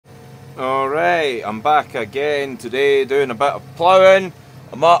Alright, I'm back again today doing a bit of ploughing.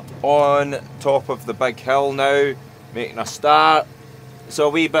 I'm up on top of the big hill now, making a start. It's a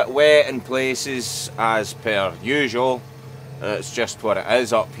wee bit wet in places as per usual. It's just what it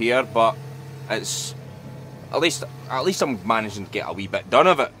is up here, but it's at least I'm managing to get a wee bit done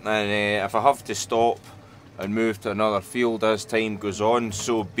of it. And if I have to stop and move to another field as time goes on,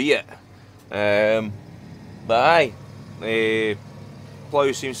 so be it. But aye,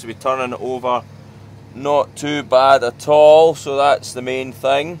 plough seems to be turning over not too bad at all, so that's the main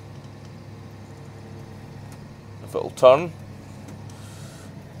thing. If it'll turn.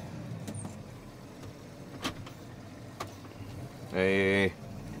 There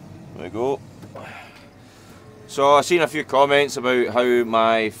we go. So I've seen a few comments about how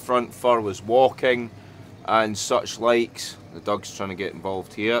my front fur was walking and such likes. The dog's trying to get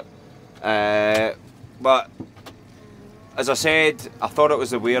involved here. But as I said, I thought it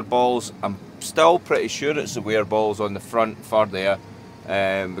was the wear balls. I'm still pretty sure it's the wear balls on the front fur there,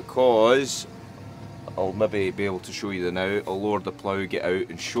 because I'll maybe be able to show you the now. I'll lower the plough, get out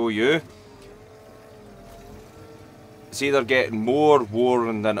and show you. It's either getting more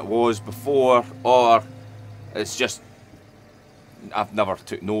worn than it was before, or it's just, I've never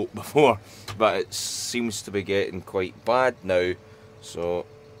took note before, but it seems to be getting quite bad now. So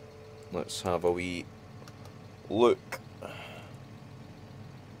let's have a wee look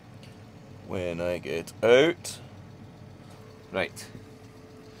when I get out. Right,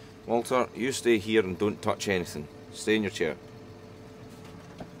 Walter, you stay here and don't touch anything. Stay in your chair.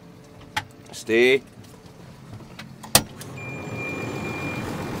 Stay.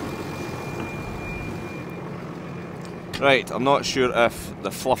 Right, I'm not sure if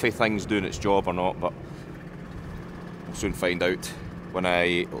the fluffy thing's doing its job or not, but we'll soon find out when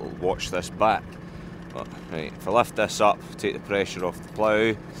I watch this back. But, right, if I lift this up, take the pressure off the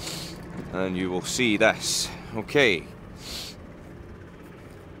plough, and you will see this. Okay.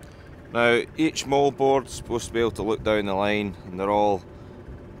 Now, each moldboard's supposed to be able to look down the line, and they're all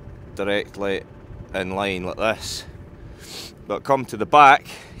directly in line like this. But come to the back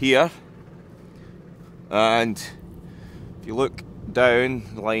here, and if you look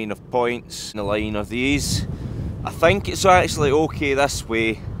down the line of points, the line of these, I think it's actually okay this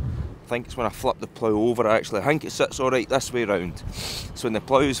way. I think it's when I flip the plough over actually. I think it sits alright this way round. So when the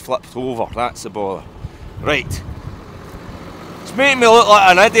plough's flipped over, that's the bother. Right. It's making me look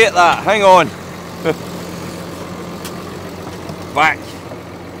like an idiot, that. Hang on. Back.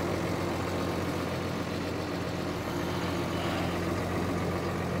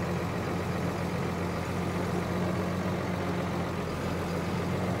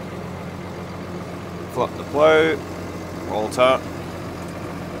 Flip the plough, Walter.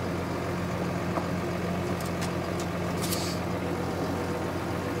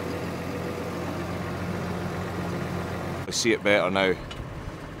 I see it better now. There's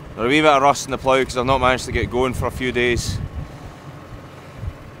a wee bit of rust in the plough because I've not managed to get going for a few days.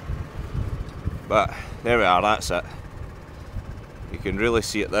 But there we are, that's it. You can really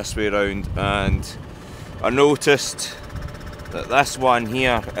see it this way round, and I noticed that this one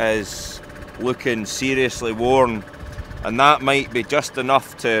here is looking seriously worn, and that might be just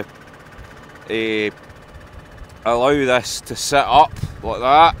enough to allow this to sit up like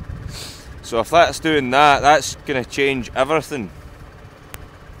that. So if that's doing that, that's going to change everything.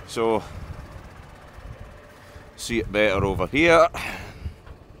 So see it better over here.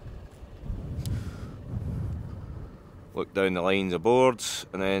 Look down the lines of boards,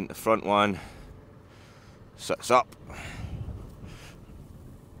 and then the front one sits up.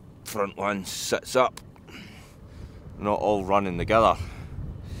 Front one sits up, not all running together,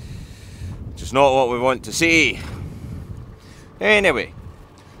 which is not what we want to see. Anyway,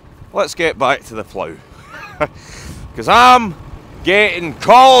 let's get back to the plough, because I'm getting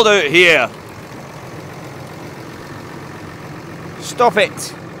cold out here. Stop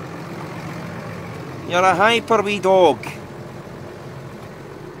it. You're a hyper wee dog.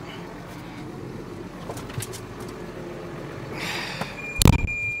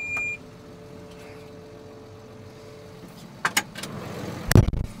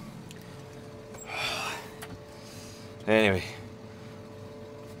 Anyway,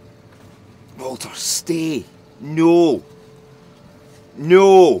 Walter, stay. No.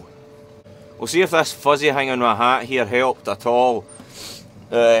 No. We'll see if this fuzzy hang on my hat here helped at all.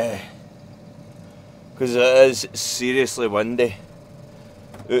 Because it is seriously windy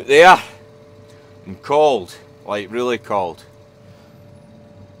out there. And cold. Like, really cold.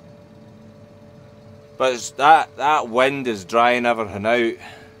 But it's that wind is drying everything out.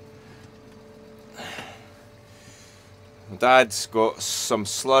 Dad's got some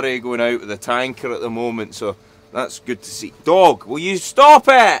slurry going out with the tanker at the moment, so that's good to see. Dog, will you stop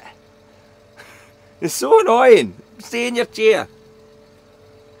it? It's so annoying. Stay in your chair.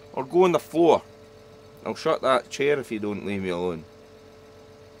 Or go on the floor. I'll shut that chair if you don't leave me alone.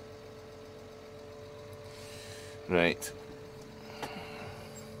 Right.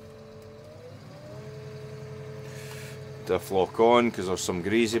 Diff lock on because there's some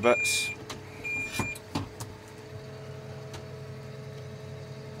greasy bits.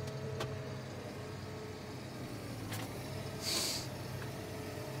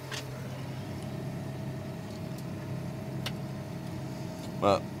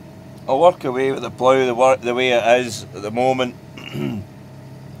 But I'll work away with the plough the way it is at the moment,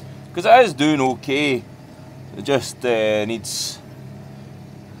 because it is doing okay. It just needs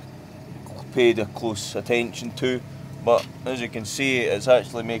paid close attention to, but as you can see, it's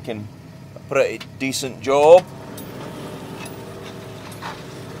actually making a pretty decent job.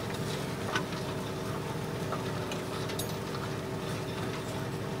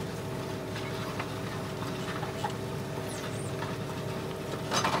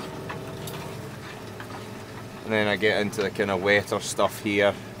 And then I get into the kind of wetter stuff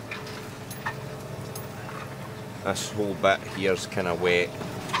here. This whole bit here is kind of wet.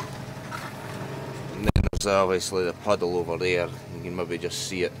 And then there's obviously the puddle over there. You can maybe just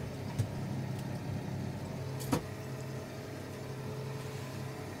see it.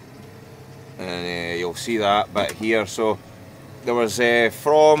 And you'll see that bit here. So there was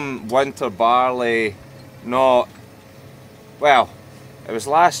from winter barley, not, well, it was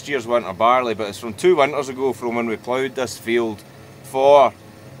last year's winter barley, but it's from 2 winters ago from when we ploughed this field for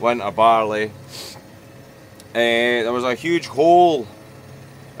winter barley. There was a huge hole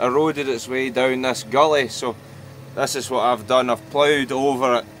eroded its way down this gully, so this is what I've done. I've ploughed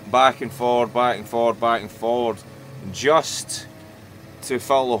over it back and forward, back and forward, back and forward, just to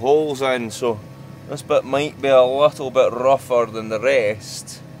fill the holes in. So this bit might be a little bit rougher than the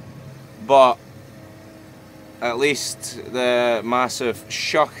rest, but at least the massive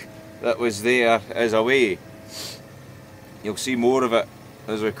shuck that was there is away. You'll see more of it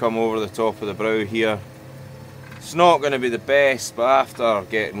as we come over the top of the brow here. It's not going to be the best, but after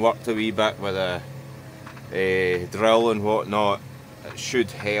getting worked a wee bit with a drill and whatnot, it should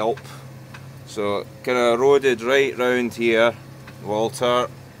help. So kind of eroded right round here. Walter,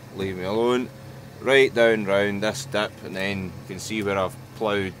 leave me alone. Right down round this dip, and then you can see where I've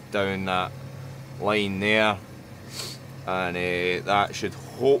ploughed down that line there, and that should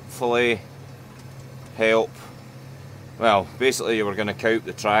hopefully help. Well, basically you were going to count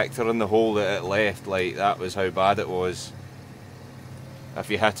the tractor in the hole that it left, like that was how bad it was. If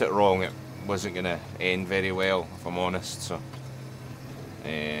you hit it wrong, it wasn't going to end very well, if I'm honest, so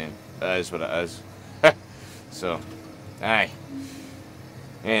it is what it is. So, aye.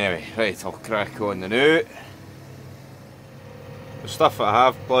 Anyway, right, I'll crack on the now. The stuff that I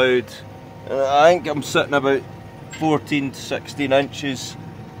have ploughed, I think I'm sitting about 14 to 16 inches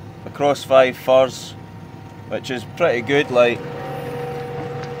across 5 furrows, which is pretty good, like,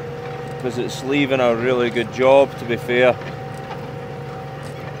 because it's leaving a really good job, to be fair.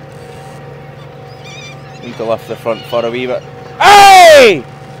 Need to lift the front furrow a wee bit. Hey!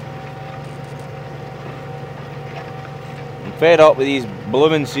 I'm fed up with these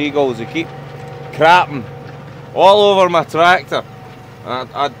blooming seagulls. They keep crapping all over my tractor.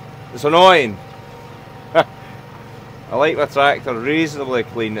 It's annoying. I like my tractor reasonably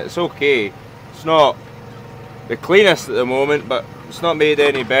clean. It's okay. It's not the cleanest at the moment, but it's not made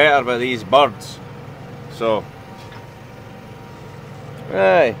any better by these birds. So,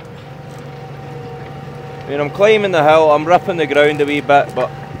 aye. I mean, I'm climbing the hill, I'm ripping the ground a wee bit, but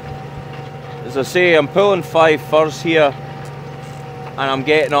as I say, I'm pulling 5 furrows here, and I'm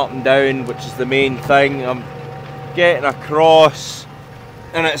getting up and down, which is the main thing. I'm getting across,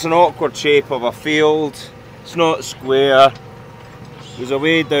 and it's an awkward shape of a field. It's not square. There's a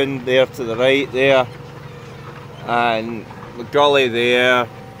way down there to the right there, and the gully there,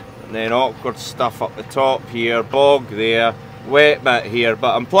 and then awkward stuff up the top here, bog there, wet bit here,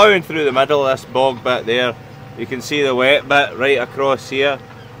 but I'm ploughing through the middle of this bog bit there. You can see the wet bit right across here.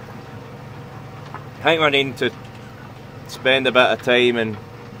 I think we need to spend a bit of time, and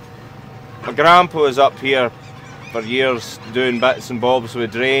my grandpa was up here for years doing bits and bobs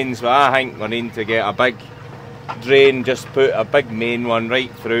with drains, but I think we need to get a big drain, just put a big main one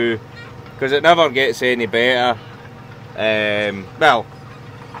right through, because it never gets any better. Well,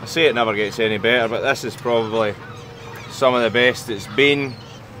 I say it never gets any better, but this is probably some of the best it's been.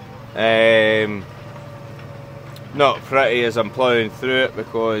 Not pretty as I'm ploughing through it,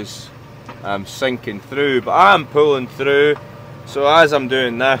 because I'm sinking through, but I'm pulling through. So as I'm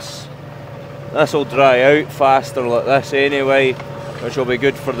doing this, this will dry out faster like this anyway, which will be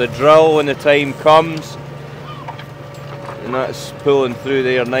good for the drill when the time comes. And that's pulling through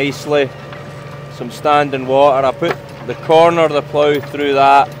there nicely. Some standing water. I put the corner of the plough through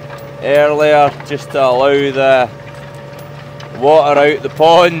that earlier just to allow the water out the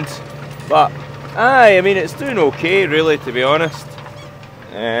pond. But aye, I mean, it's doing okay really, to be honest.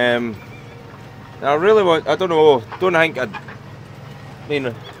 I really want, I don't know, don't think I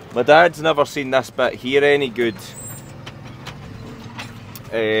mean, my dad's never seen this bit here any good.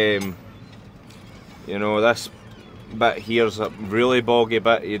 You know, this bit here's a really boggy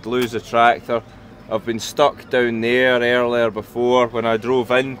bit, you'd lose the tractor. I've been stuck down there earlier before when I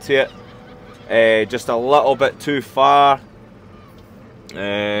drove into it, just a little bit too far.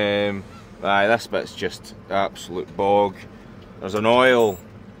 Aye, this bit's just absolute bog. There's an oil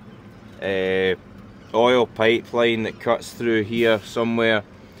pipeline that cuts through here somewhere,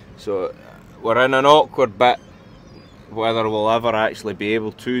 so we're in an awkward bit whether we'll ever actually be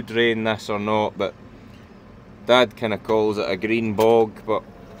able to drain this or not. But Dad kind of calls it a green bog, but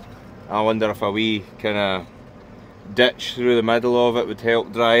I wonder if a wee kind of ditch through the middle of it would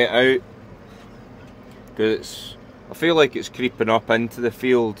help dry it out, because I feel like it's creeping up into the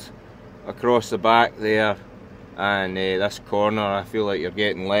field across the back there, and this corner I feel like you're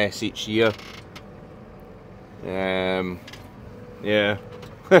getting less each year. Yeah.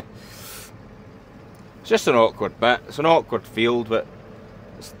 It's just an awkward bit, it's an awkward field, but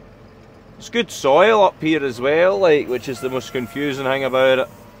it's good soil up here as well, like, which is the most confusing thing about it.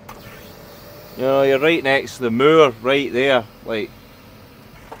 You know, you're right next to the moor, right there, like,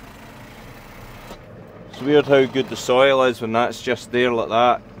 it's weird how good the soil is when that's just there like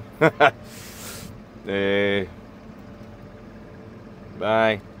that.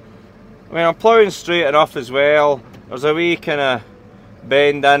 Bye. I mean, I'm ploughing straight enough as well. There's a wee kind of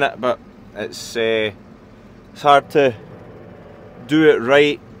bend in it, but it's hard to do it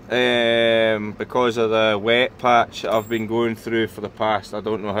right because of the wet patch that I've been going through for the past, I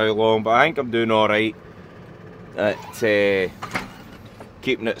don't know how long, but I think I'm doing alright at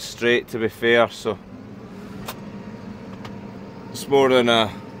keeping it straight, to be fair. So it's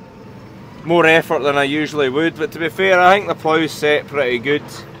more effort than I usually would, but to be fair, I think the plough's set pretty good.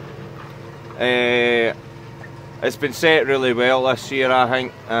 It's been set really well this year, I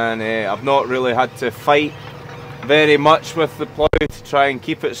think, and I've not really had to fight very much with the plough to try and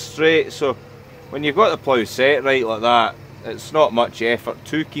keep it straight. So when you've got the plough set right like that, it's not much effort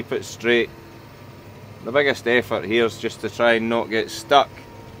to keep it straight. The biggest effort here is just to try and not get stuck.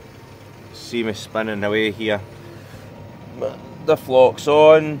 See me spinning away here. But the flock's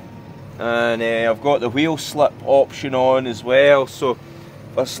on, and I've got the wheel slip option on as well, so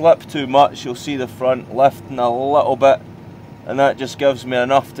if I slip too much you'll see the front lifting a little bit, and that just gives me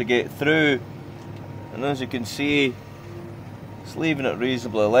enough to get through. And as you can see, it's leaving it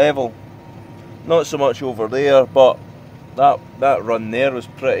reasonably level. Not so much over there, but that run there was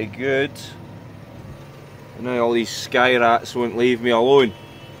pretty good. And now all these sky rats won't leave me alone.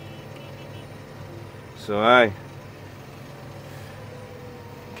 So aye,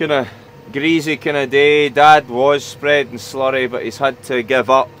 kind of greasy kind of day. Dad was spreading slurry, but he's had to give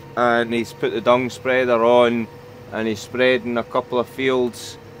up, and he's put the dung spreader on, and he's spreading a couple of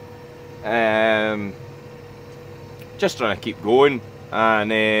fields. Just trying to keep going,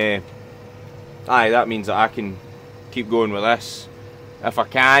 and aye, that means that I can keep going with this if I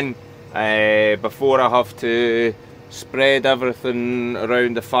can, before I have to spread everything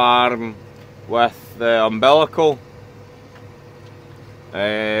around the farm with the umbilical.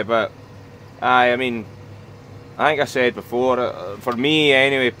 But aye, I mean, I think I said before, for me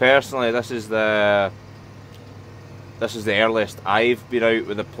anyway, personally, this is the earliest I've been out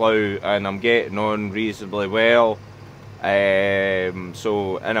with the plough, and I'm getting on reasonably well.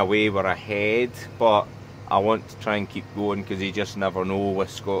 So in a way we're ahead, but I want to try and keep going, because you just never know with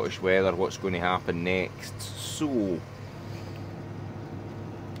Scottish weather what's going to happen next. So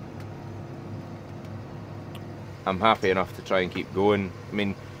I'm happy enough to try and keep going. I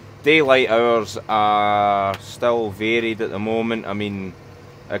mean, daylight hours are still varied at the moment. I mean,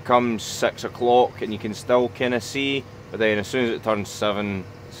 it comes 6 o'clock and you can still kind of see, but then as soon as it turns 7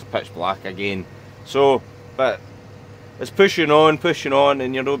 it's pitch black again. So, but it's pushing on,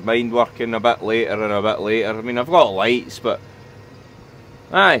 and you don't mind working a bit later and a bit later. I mean, I've got lights, but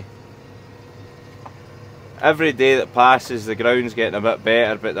aye, every day that passes the ground's getting a bit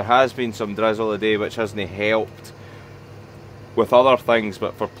better, but there has been some drizzle today which hasn't helped with other things.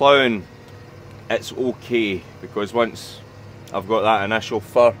 But for ploughing it's okay, because once I've got that initial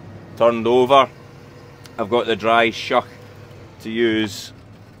fur turned over. I've got the dry shuck to use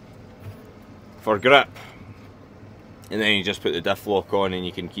for grip, and then you just put the diff lock on and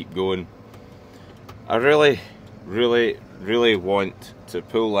you can keep going. I really want to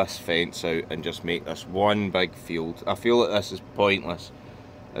pull this fence out and just make this one big field. I feel that this is pointless.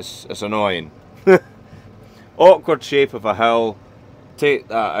 It's annoying. Awkward shape of a hill, take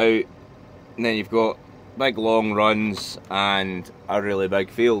that out, and then you've got big long runs and a really big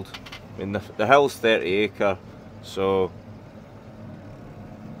field. I mean, the hill's 30 acre, so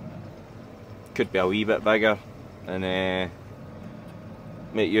could be a wee bit bigger, and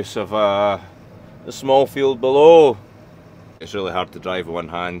make use of the small field below. It's really hard to drive with one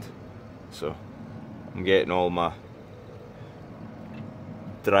hand, so I'm getting all my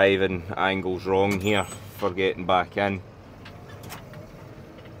driving angles wrong here for getting back in.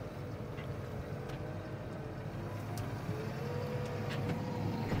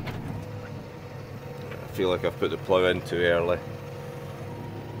 I feel like I've put the plough in too early.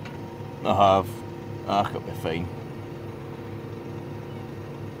 I have. That could be fine.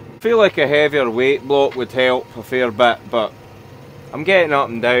 I feel like a heavier weight block would help a fair bit, but I'm getting up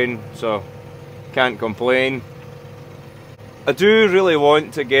and down, so can't complain. I do really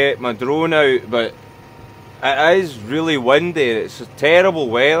want to get my drone out, but it is really windy. It's terrible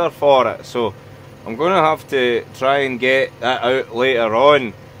weather for it, so I'm going to have to try and get that out later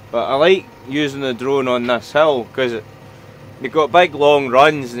on. But I like using the drone on this hill because you've got big long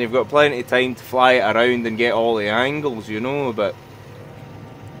runs and you've got plenty of time to fly it around and get all the angles, you know, but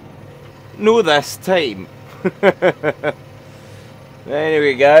no this time.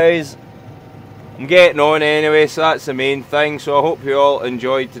 Anyway guys, I'm getting on anyway, so that's the main thing. So I hope you all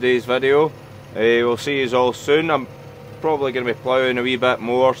enjoyed today's video. We'll see you all soon. I'm probably going to be ploughing a wee bit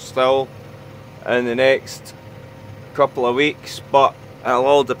more still in the next couple of weeks, but it'll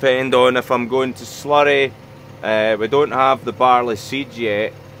all depend on if I'm going to slurry. We don't have the barley seed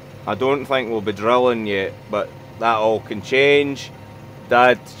yet. I don't think we'll be drilling yet, but that all can change.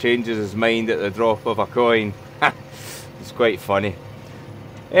 Dad changes his mind at the drop of a coin. It's quite funny.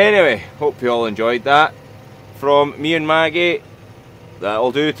 Anyway, hope you all enjoyed that. From me and Maggie,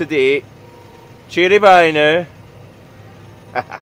 that'll do today. Cheery bye now.